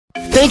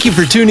Thank you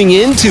for tuning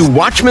in to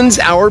Watchman's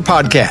Hour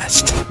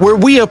podcast, where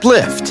we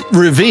uplift,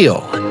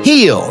 reveal,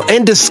 heal,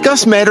 and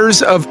discuss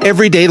matters of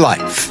everyday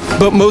life,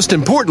 but most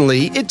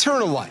importantly,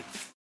 eternal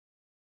life.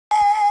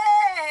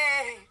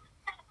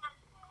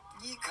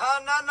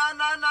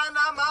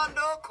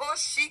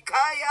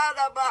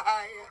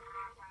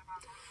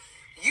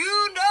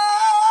 You know,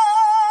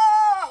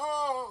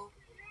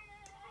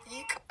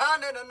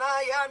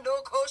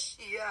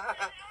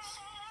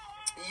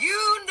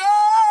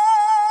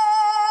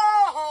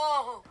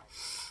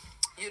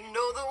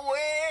 the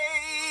way.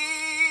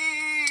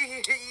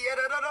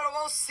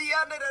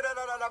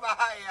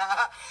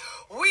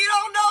 We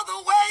don't know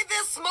the way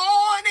this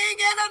morning,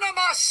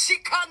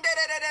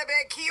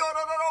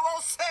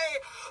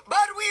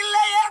 but we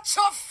lay at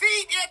your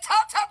feet.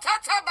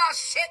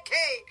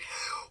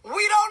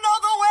 We don't know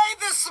the way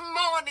this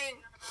morning,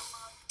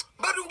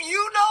 but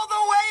you know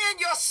the way, and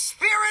your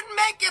spirit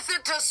maketh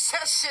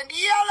intercession.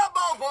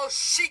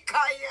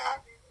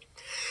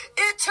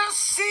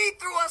 Intercede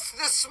through us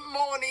this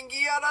morning.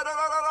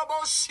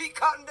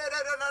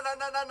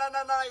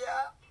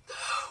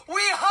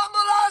 We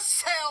humble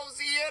ourselves.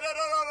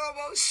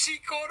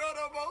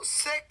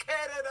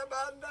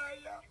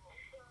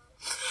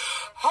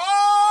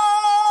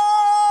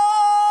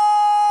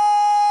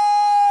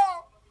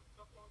 Oh,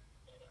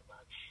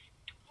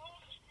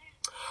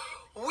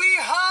 we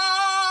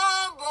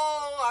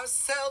humble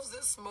ourselves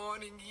this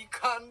morning.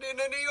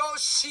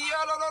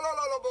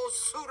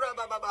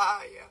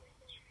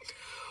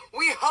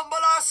 We humble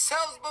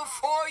ourselves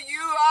before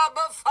you,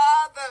 Abba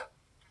Father.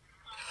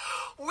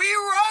 We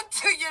run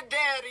to your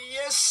daddy.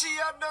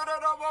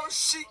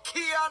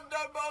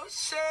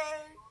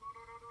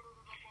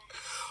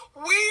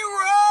 We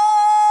run.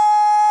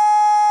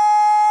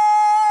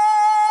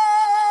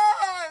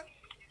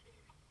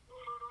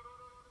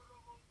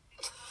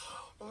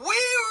 We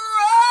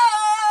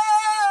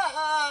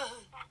run.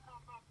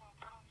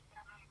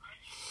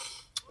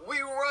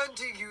 We run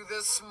to you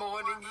this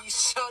morning.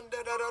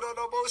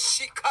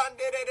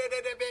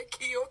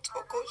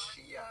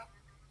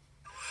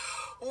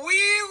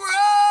 We run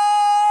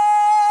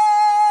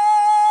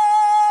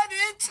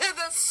into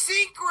the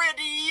secret,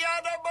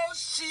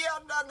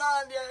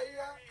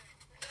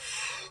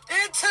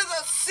 into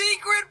the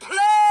secret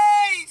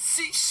place.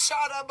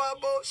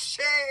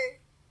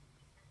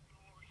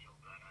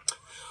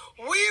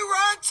 We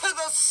run to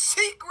the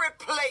secret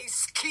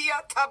place.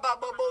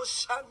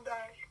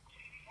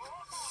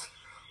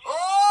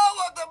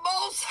 Oh, of the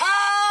Most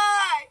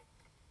High.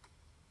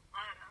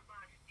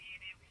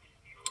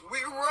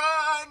 We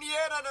run,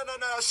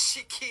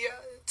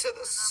 to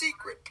the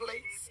secret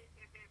place.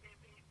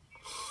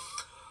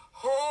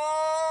 Oh,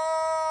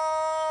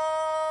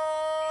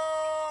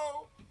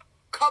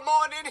 come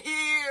on in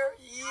here.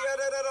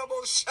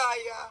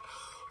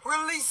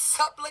 Release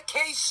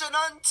supplication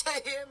unto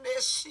him.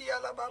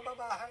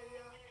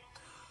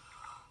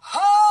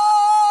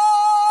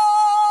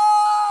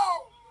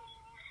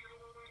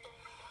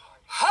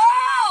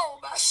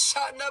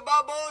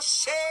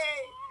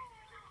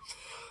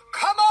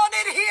 Come on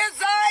in here,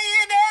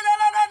 Zion.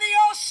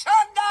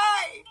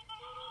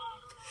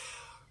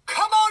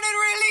 Come on and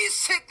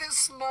release it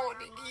this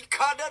morning.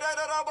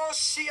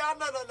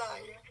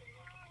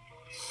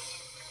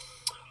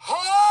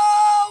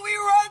 Oh, we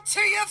run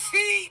to your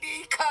feet.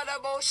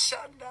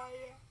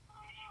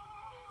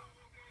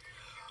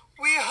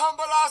 We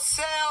humble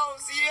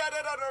ourselves.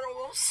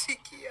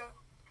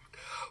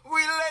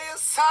 We lay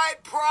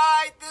aside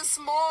pride this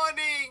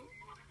morning.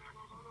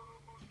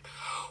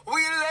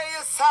 We lay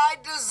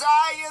aside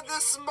desire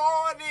this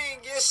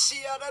morning.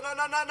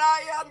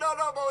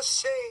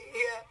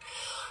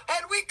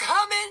 And we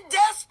come in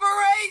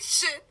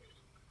desperation.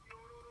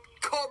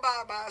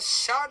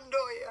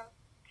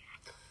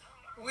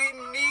 We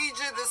need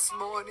you this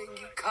morning.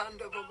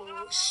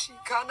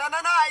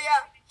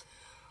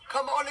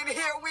 Come on in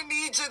here. We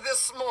need you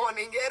this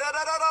morning.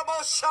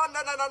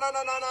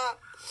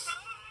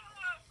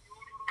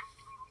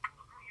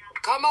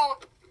 Come on.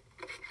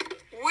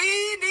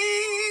 We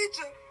need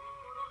you.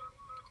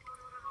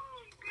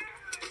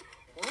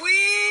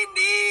 We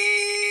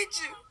need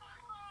you.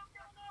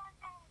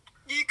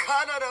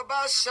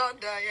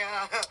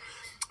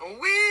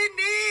 We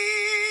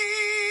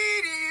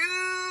need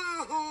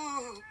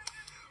you.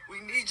 We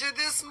need you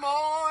this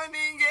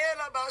morning.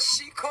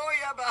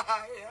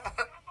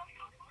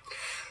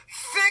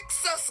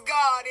 Fix us,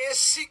 God.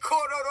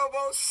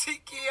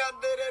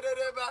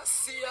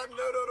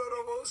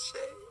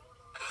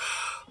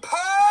 Purge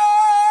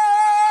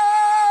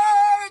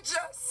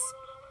us.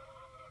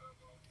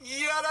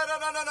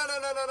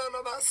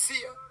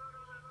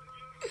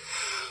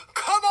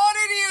 Come on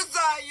in here,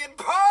 Zion.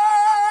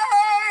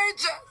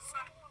 Purge us.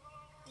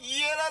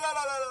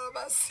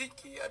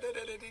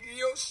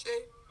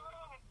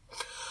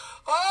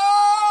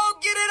 Oh,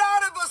 get it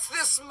out of us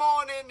this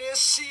morning.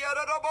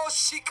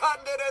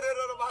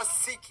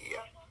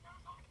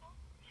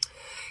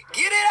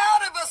 Get it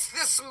out of us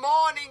this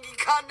morning.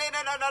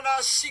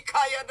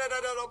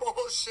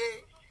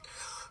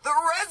 The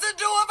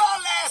residue of our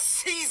last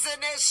season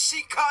is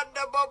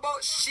Shikanda Bobo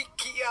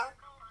Shikia.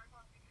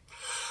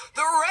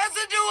 The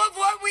residue of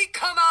what we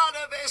come out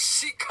of is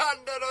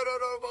Shikanda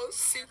Bobo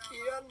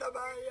Shikia.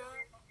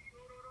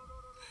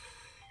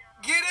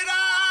 Get it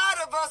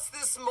out of us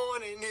this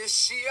morning,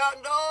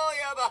 Ishiando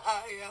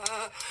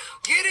Yabahaya.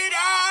 Get it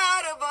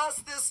out of us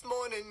this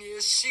morning,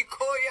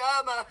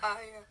 Yeshikoya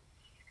Mahaya.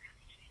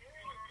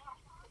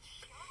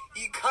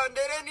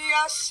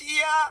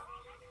 Ikandereniashia.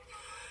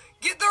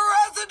 Get the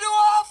residue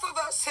off of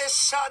us,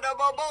 Heshada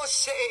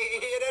Boboshe.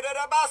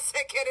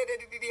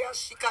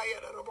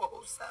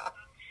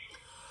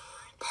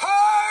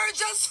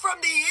 Purge us from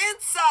the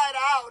inside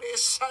out,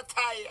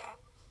 Ishataya.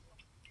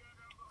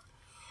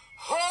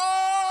 Oh,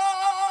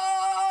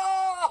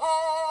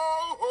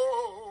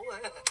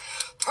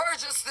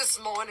 purge us this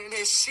morning.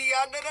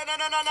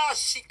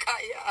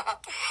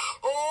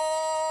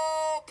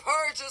 Oh,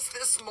 purge us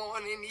this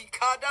morning.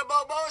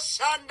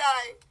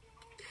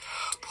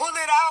 Pull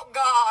it out,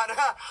 God,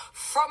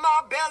 from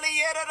our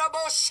belly.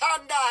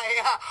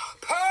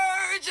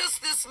 Purge us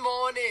this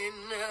morning.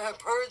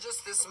 Purge us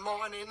this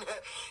morning.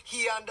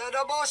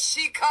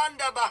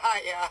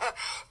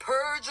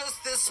 Purge us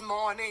this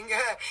morning.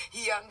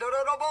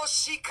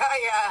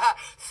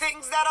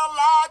 Things that are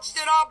lodged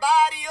in our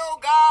body, oh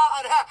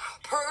God.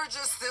 Purge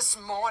us this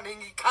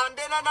morning.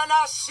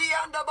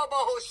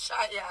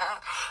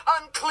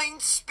 Unclean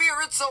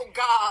spirits, oh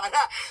God,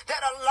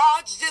 that are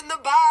lodged in the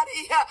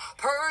body.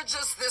 Purge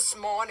us this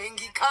morning.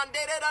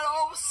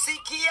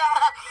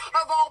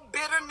 Of all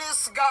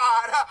bitterness,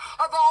 God,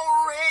 of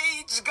all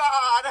rage,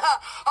 God,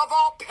 of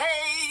all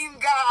pain,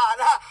 God.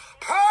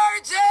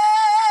 Purge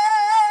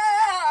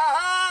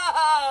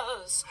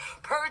us.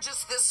 Purge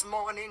us this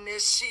morning.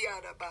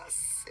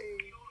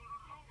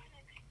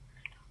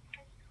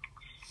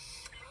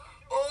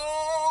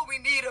 Oh, we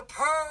need a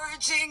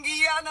purging.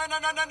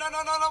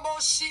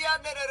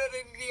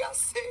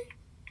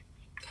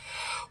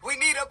 We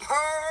need a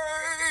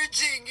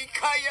purging.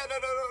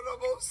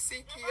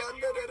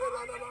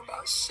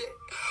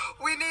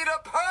 We need a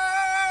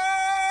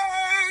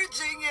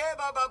purging.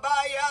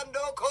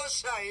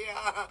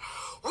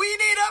 We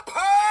need a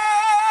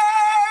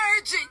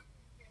purging.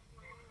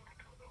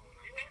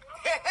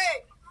 Hey,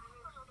 hey.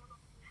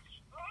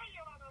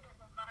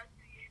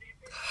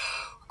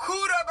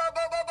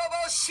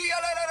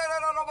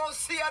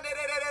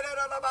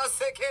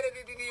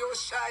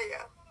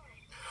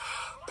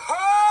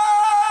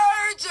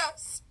 Purge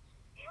us.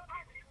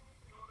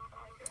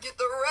 Get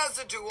the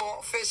residue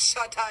off,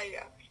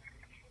 Shataya.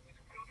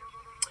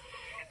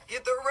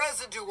 Get the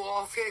residue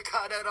off,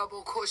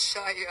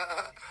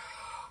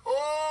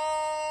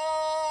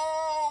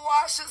 Oh,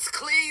 wash us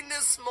clean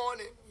this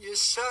morning,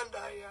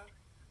 Yeshandaya.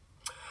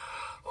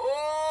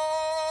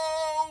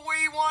 Oh,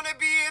 we want to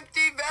be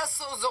empty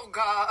vessels, oh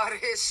God.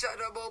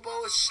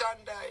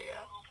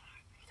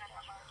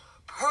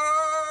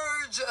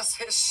 Purge us,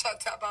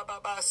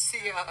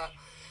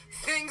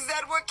 things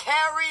that we're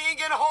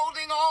carrying and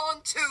holding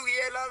on to,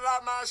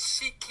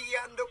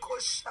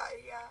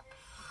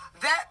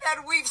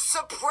 that we've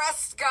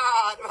suppressed,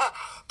 God.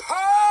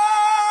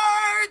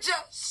 Purge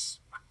us.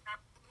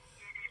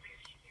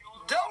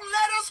 Don't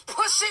let us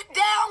push it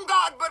down,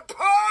 God, but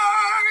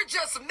purge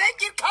us.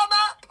 Make it come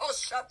up.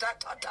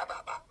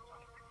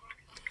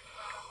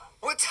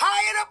 We're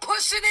tired of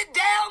pushing it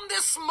down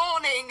this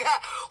morning.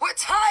 We're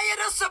tired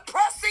of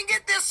suppressing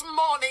it this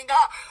morning.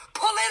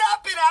 Pull it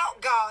up and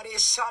out, God.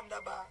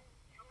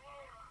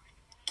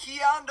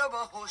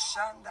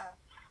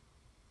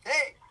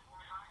 Hey.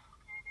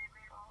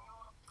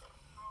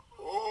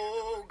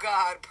 Oh,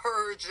 God,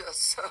 purge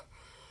us.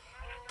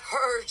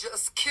 Purge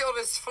us. Kill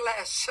this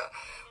flesh.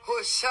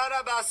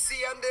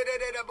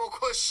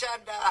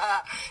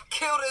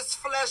 Kill this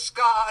flesh,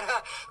 God.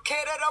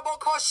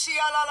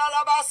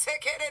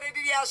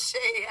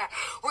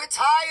 We're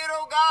tired,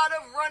 oh God,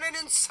 of running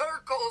in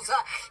circles.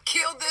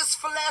 Kill this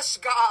flesh,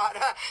 God.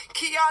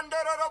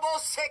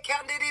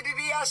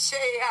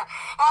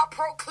 Our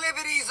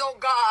proclivities, oh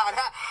God.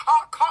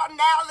 Our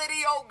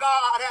carnality, oh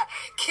God.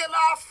 Kill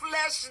our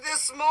flesh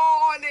this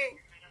morning.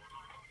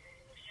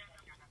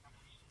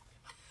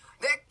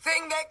 That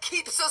thing that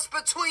keeps us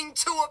between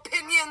two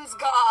opinions,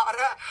 God.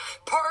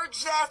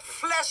 Purge that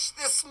flesh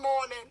this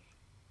morning.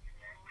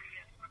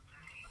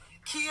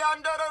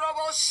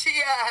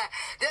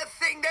 That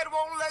thing that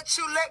won't let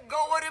you let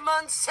go of them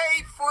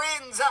unsaved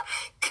friends.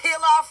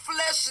 Kill our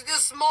flesh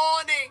this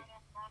morning.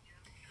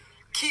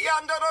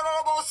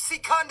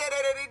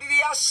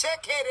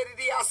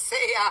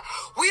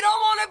 We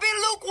don't want to be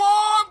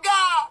lukewarm,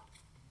 God.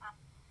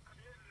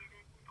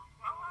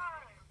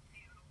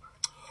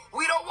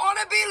 We don't want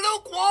to be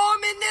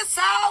lukewarm in this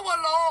hour,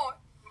 Lord.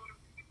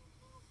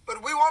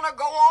 But we want to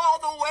go all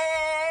the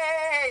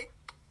way.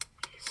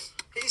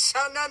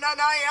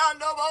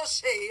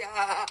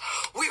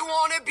 We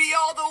want to be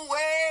all the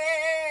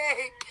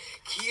way.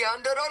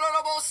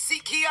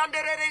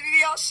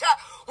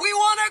 We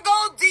want to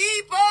go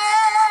deeper.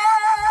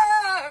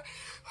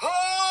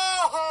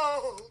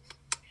 Oh,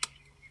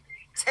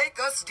 take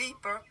us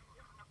deeper.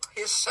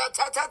 We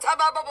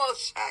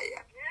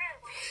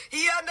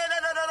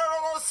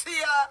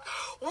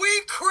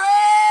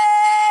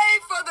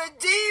crave for the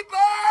deeper.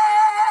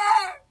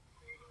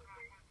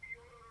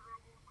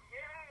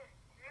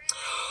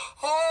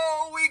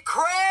 Oh, we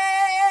crave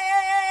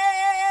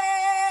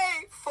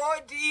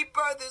for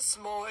deeper this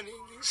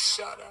morning.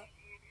 Shut up.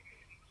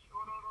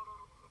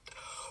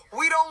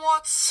 We don't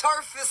want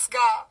surface,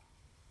 God.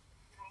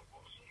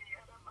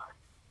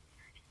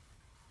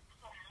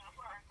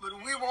 But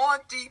we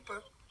want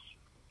deeper.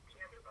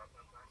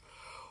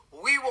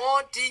 We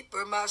want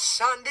deeper.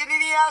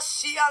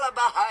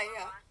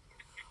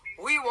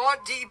 We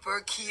want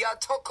deeper.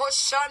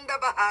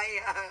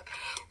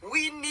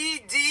 We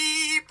need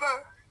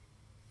deeper.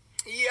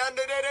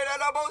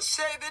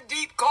 The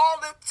deep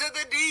calleth to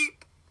the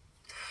deep.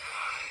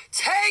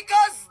 Take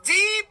us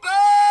deeper.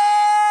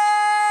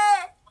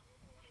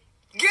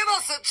 Give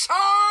us a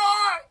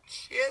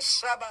charge.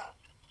 Yes, Shabbat.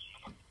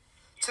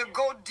 To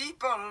go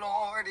deeper,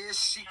 Lord, is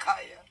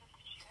Shikaya.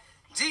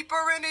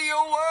 Deeper into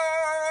your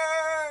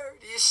word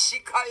is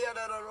Shikaya.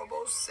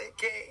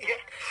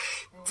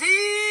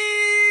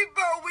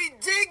 Deeper, we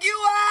dig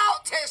you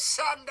out.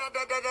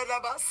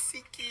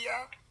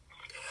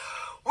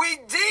 We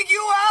dig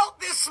you out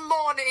this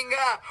morning.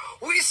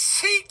 We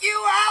seek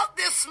you out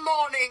this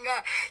morning.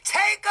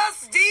 Take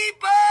us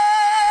deeper.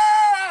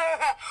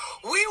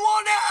 We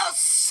want to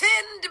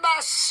ascend.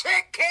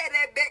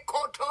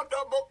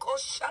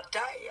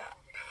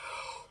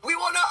 We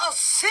want to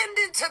ascend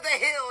into the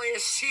hill.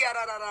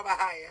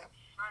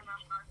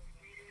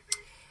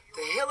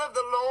 The hill of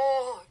the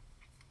Lord.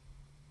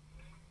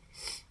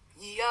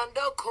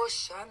 Yanda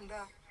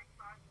koshanda.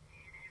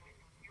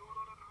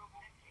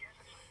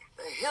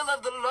 The hill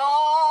of the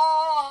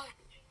Lord.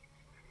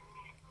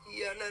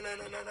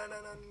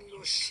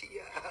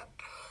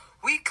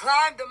 We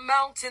climbed the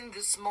mountain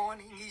this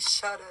morning.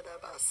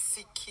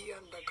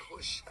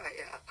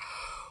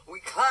 We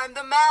climbed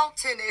the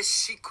mountain.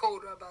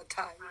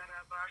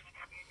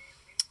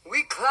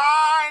 We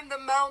climbed the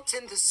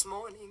mountain this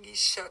morning.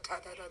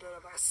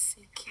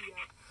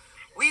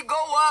 We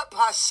go up.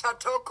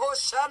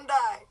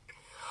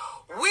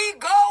 We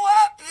go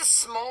up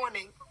this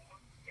morning.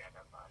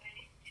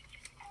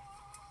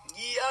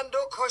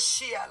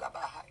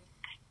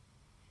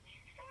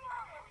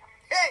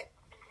 Hey,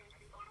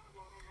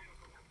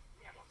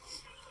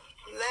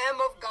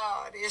 Lamb of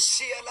God,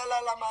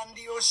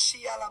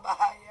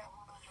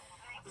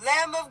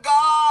 Lamb of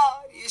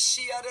God,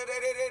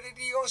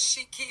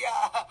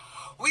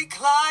 we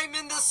climb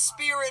in the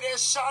spirit.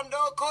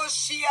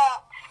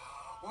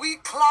 We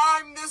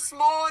climb this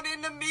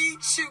morning to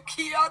meet you.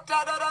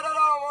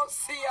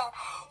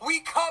 We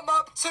come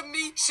up to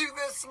meet you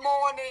this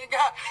morning.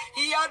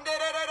 We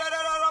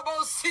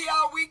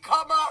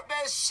come up.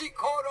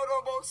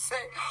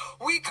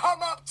 We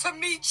come up to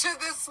meet you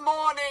this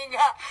morning.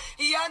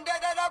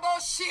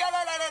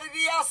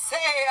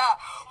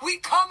 We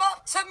come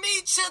up to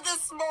meet you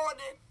this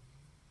morning.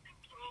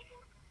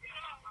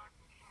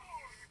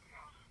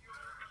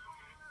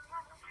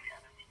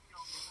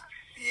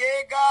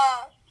 Yeah,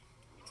 God.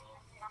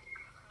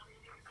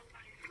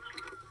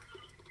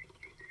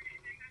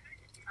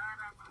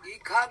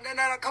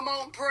 Come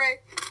on, pray.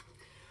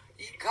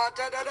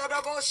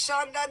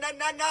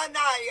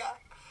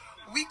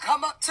 We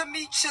come up to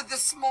meet you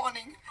this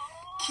morning.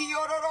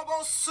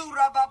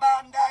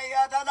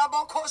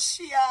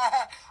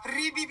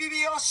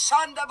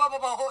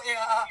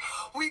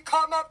 We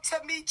come up to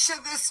meet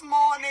you this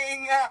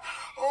morning.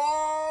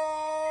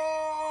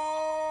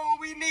 Oh,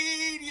 we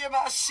need you,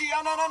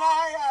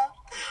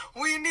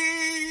 we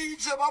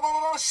need you,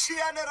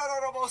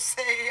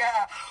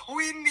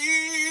 we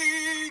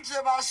need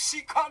you,